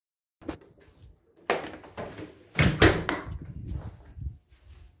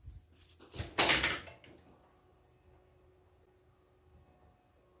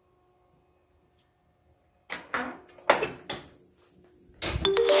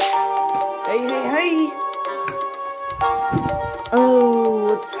Hey, hey, hey! Oh,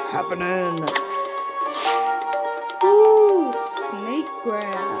 what's happening? Ooh, snake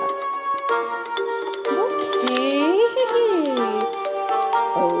grass. Okay.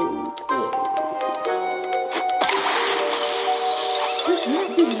 This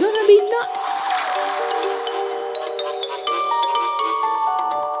match is gonna be nuts.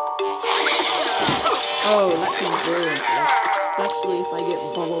 Oh, that seems very unfair. Especially if I get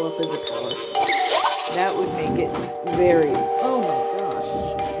bubble up as a power. That would make it very... Oh my gosh.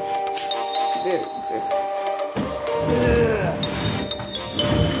 Very unfair.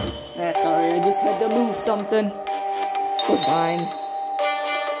 Sorry, I just had to move something. We're fine.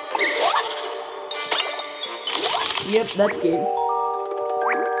 Yep, that's game.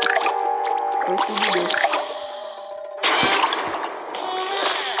 First we do this.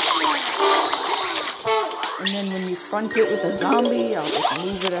 And then when you front it with a zombie, I'll just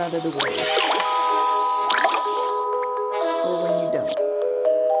move it out of the way. Or when you don't.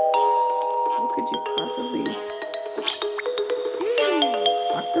 What could you possibly...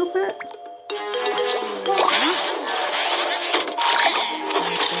 Octopat?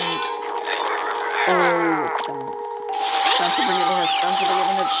 Oh, it's bounce. Bounce to bring it in, bounce to bring it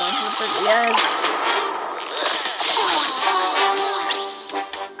in, bounce to bring it in. Yes!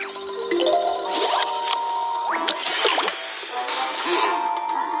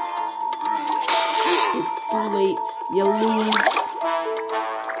 It's too late. You lose.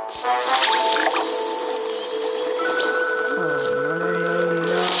 Oh,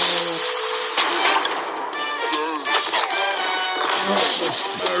 no.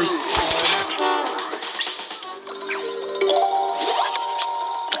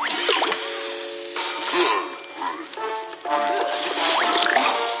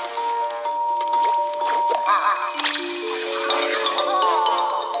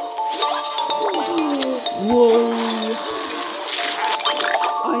 Whoa!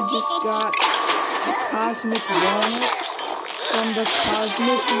 I just got a cosmic walnut from the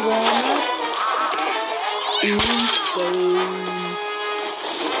cosmic walnut. Insane.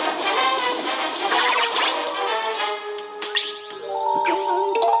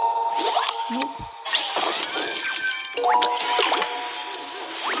 Nope.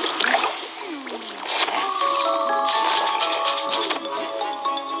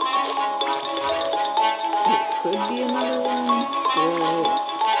 Could be another one,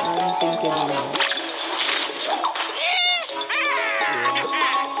 but I'm thinking no.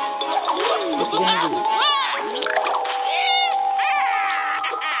 What you gonna do?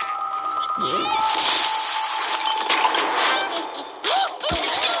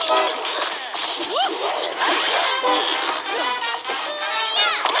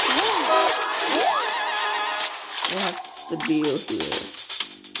 What's the deal here?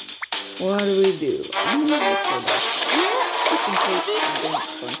 What do we do? I'm gonna use this just in case I don't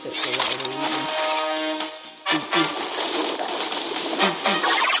front it for whatever reason.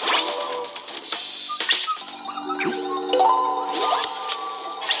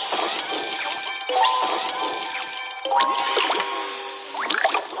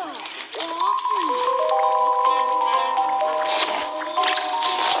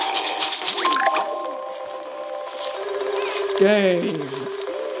 Dang.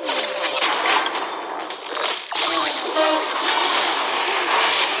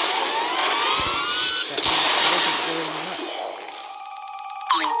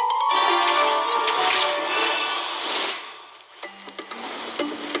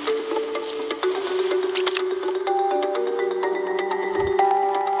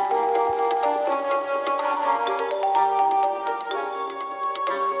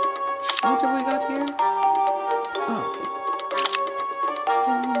 What have we got here? Oh, okay.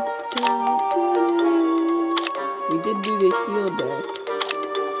 We did do the heal deck.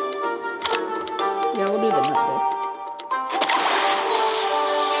 Yeah, we'll do the nut deck.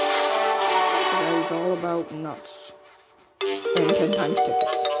 That is all about nuts. And 10 times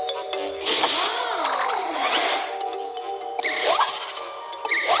tickets.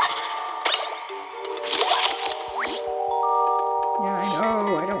 Yeah, I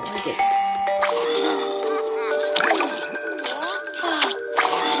know, I don't like it.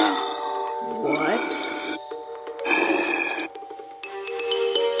 What?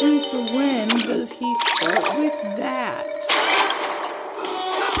 Since when does he start with that?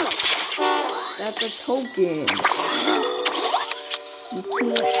 That's a token. You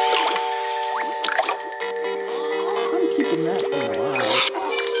can't... I'm keeping that thing alive.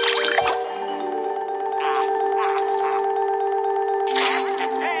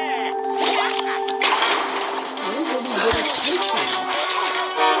 Where did he get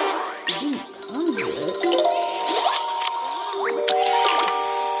a token?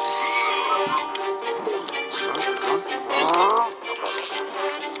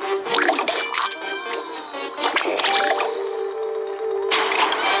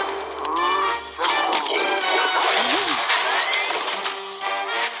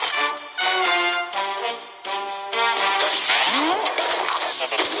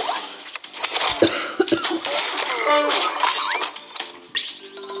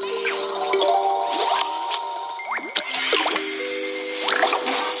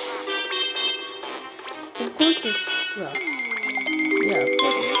 course it's, well, yeah, of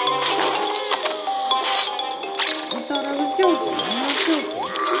course it's still alive. I thought I was joking. I'm not joking.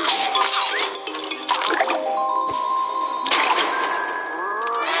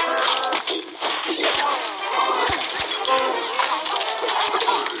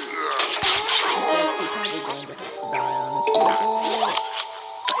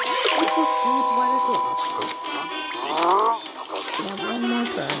 One more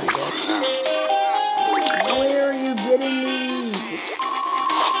turn, I guess. Where are you getting these?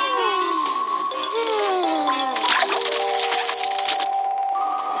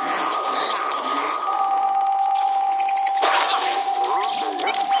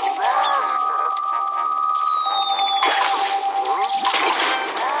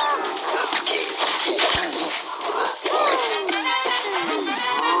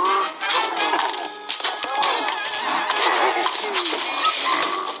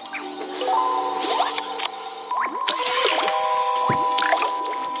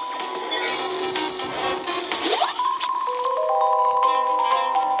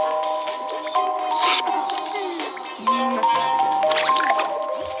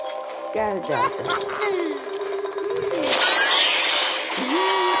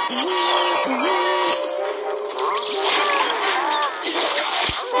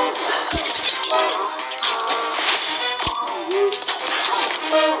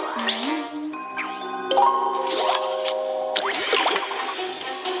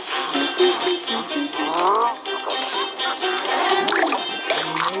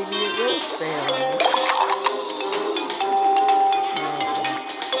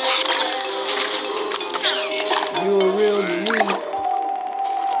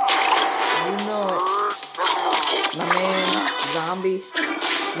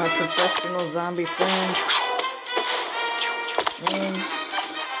 My professional zombie friend.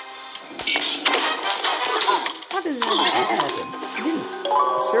 How does that happen?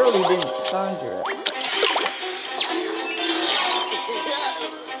 Surely didn't conjure it.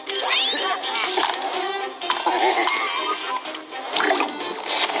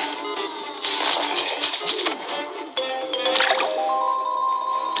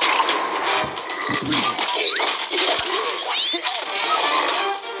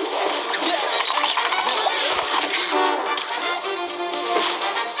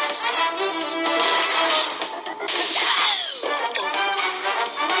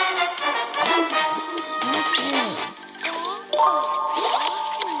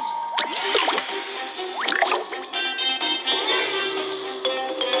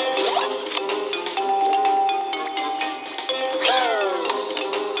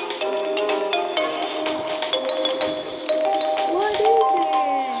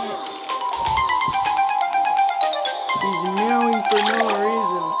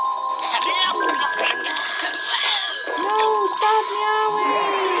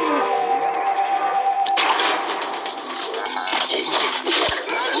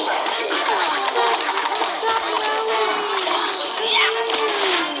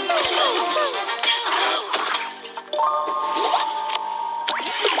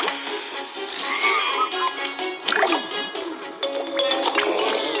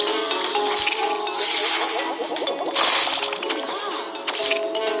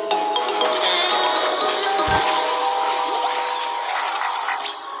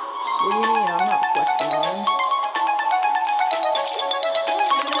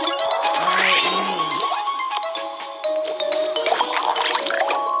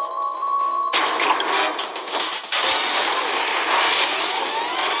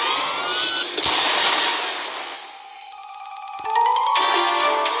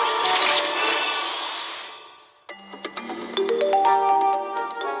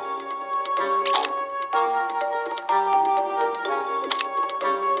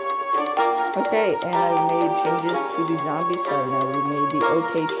 Okay, and I've made changes to the zombie side now. We made the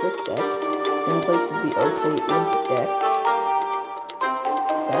OK Trick deck in place of the OK Imp deck.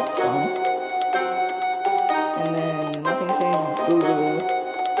 So that's fun. And then nothing changed with Boogaloo.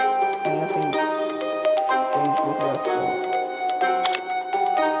 And nothing changed with Rust Ball.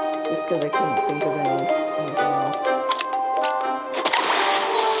 Just because I couldn't think of anything else.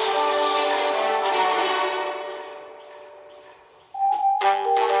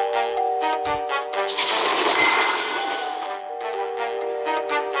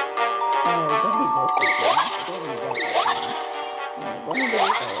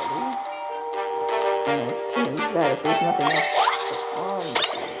 If there's nothing else on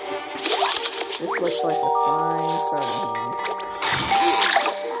this looks like a fine starting hand.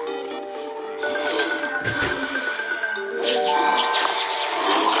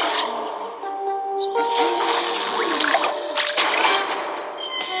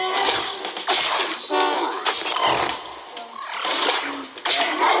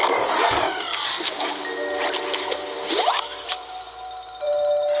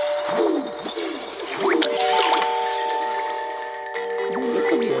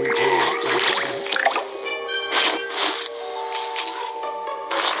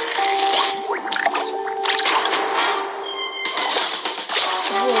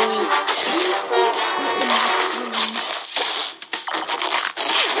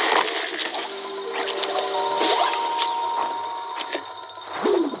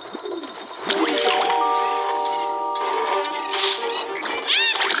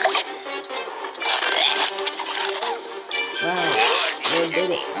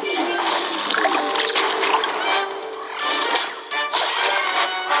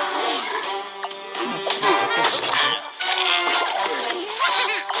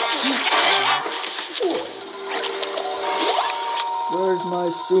 There's my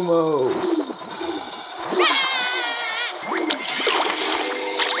sumo.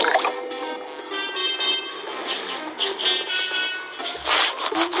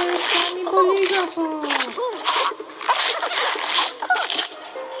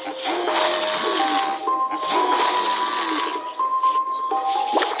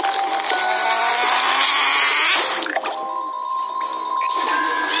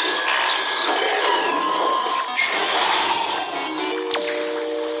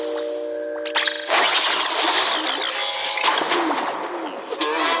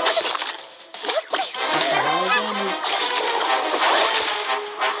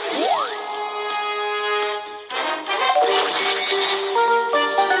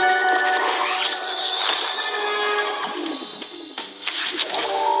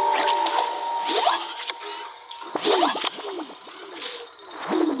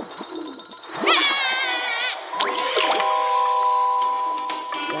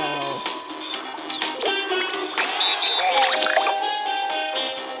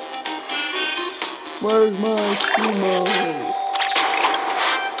 Where's my sumo?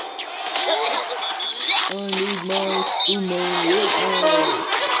 I need my sumo right now.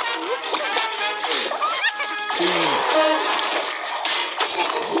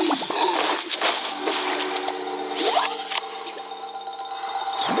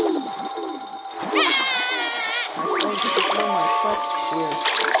 I started to throw my clutch here.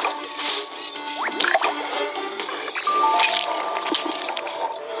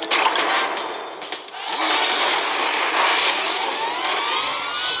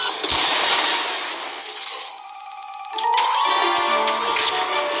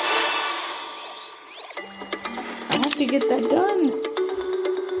 To get that done.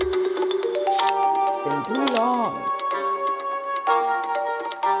 It's been too long.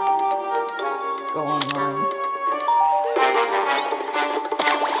 Let's go online.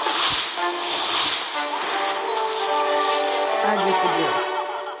 How'd you forget?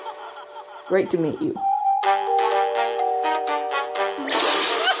 Great to meet you.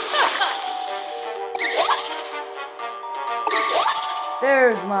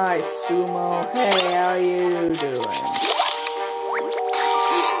 There's my sumo. Hey, how you doing?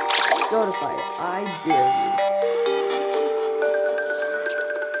 Go to fight. I dare you.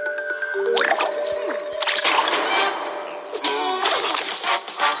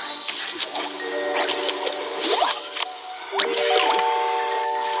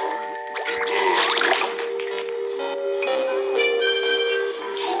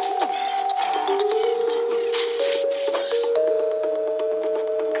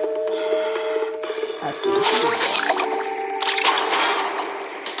 I see.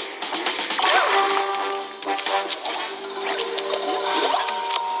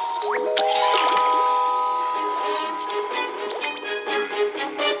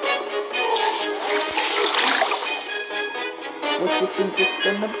 What you think it's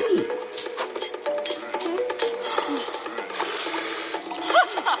gonna be?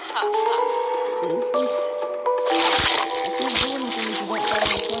 Seriously? I can't do anything if you don't follow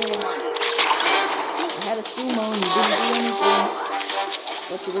my plans. I had a sumo and you didn't do anything.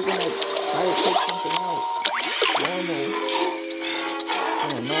 Thought you were gonna try to take something out. Normal.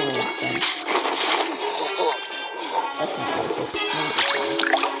 Oh, normal sense. That's not worth it.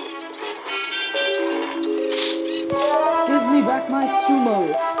 Give me back my sumo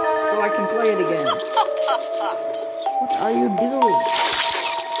so I can play it again. What are you doing?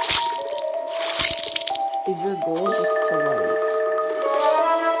 Is your goal just to like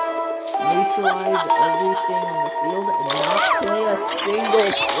neutralize everything on the field and not play a single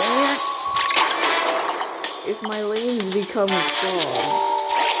plant? If my lanes become clogged,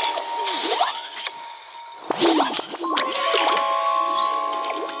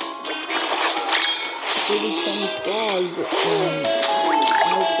 they become clogged and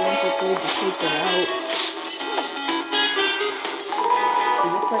no plants are going to take them out.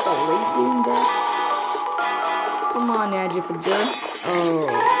 Is this like a late game deck? Come on, Adjifagor.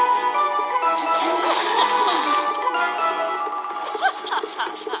 Oh.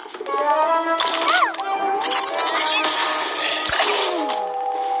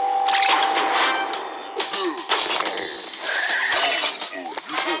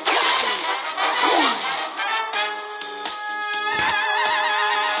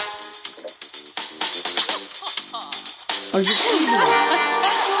 Are you kidding me?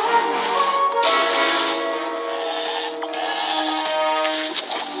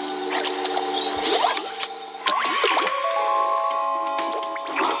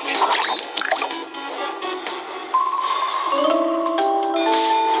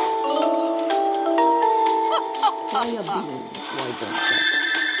 Play a bean, why don't you?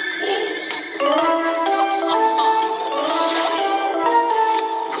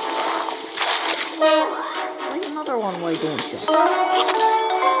 on, why don't you?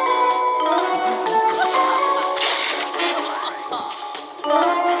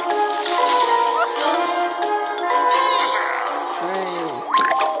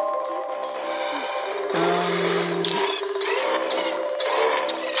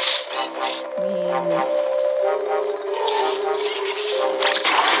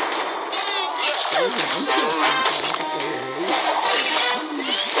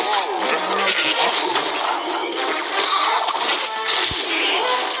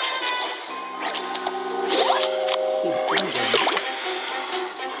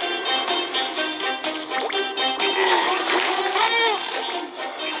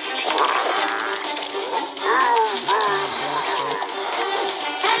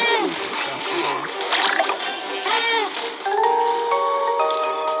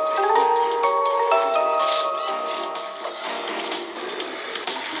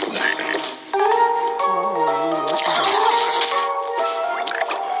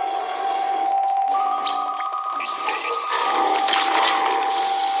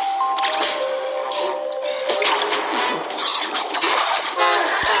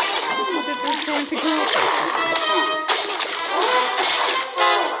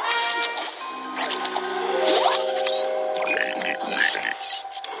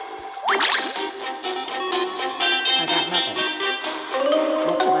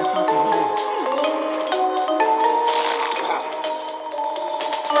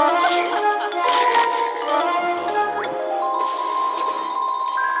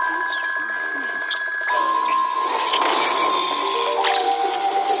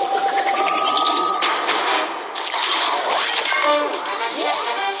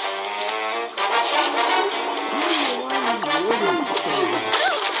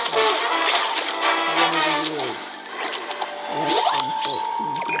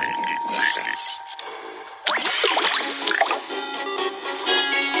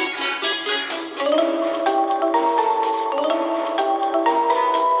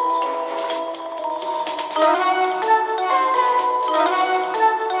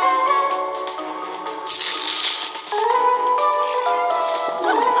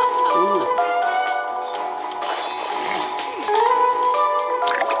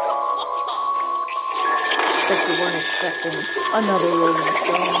 Bet you weren't expecting another rolling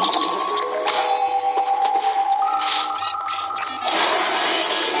stone.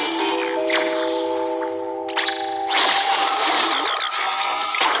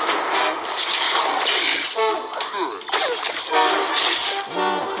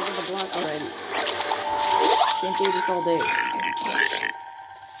 Cover the block already. Can't do this all day.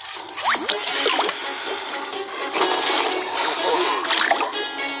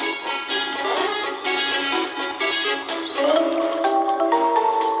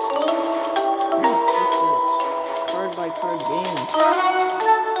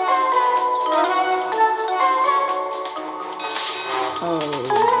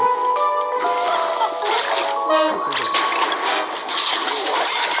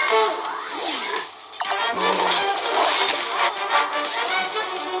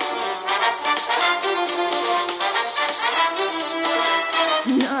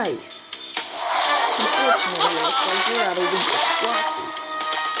 Nice. Unfortunately, it looks like we're out of winter squashes.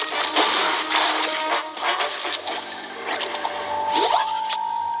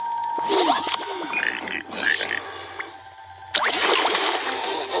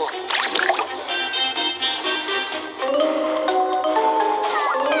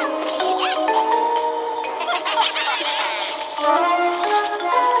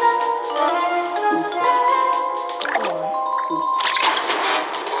 Boost it. Come on, boost it.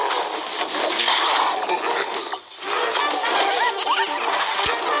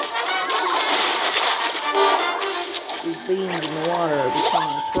 These beans in the water are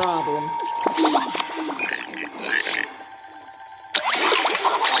becoming a problem.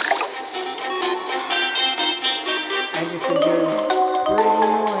 Hydrophagers pretty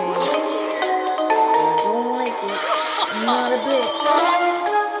annoying. I don't like it. Not a bit.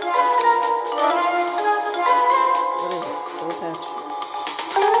 What is it? Soul patch?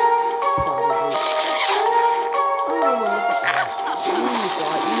 Probably. Oh, look at that. You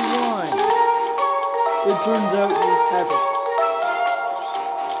thought you won. It turns out you haven't.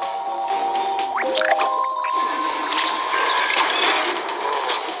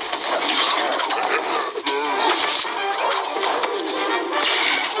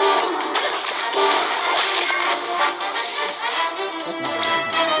 That's not what I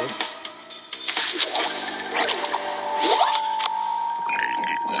did.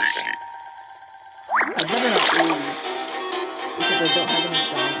 I'd better not lose, because I don't have any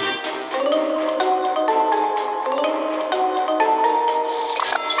zombies.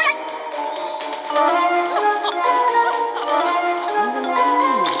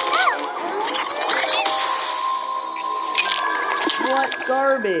 What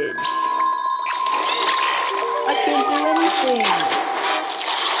garbage? I can't do anything.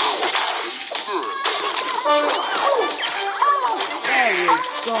 That was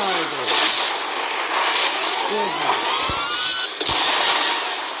garbage. Goodness.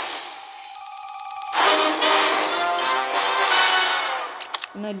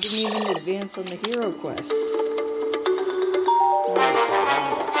 And I didn't even advance on the hero quest.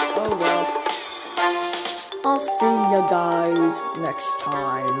 Oh well. I'll see you guys next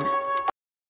time.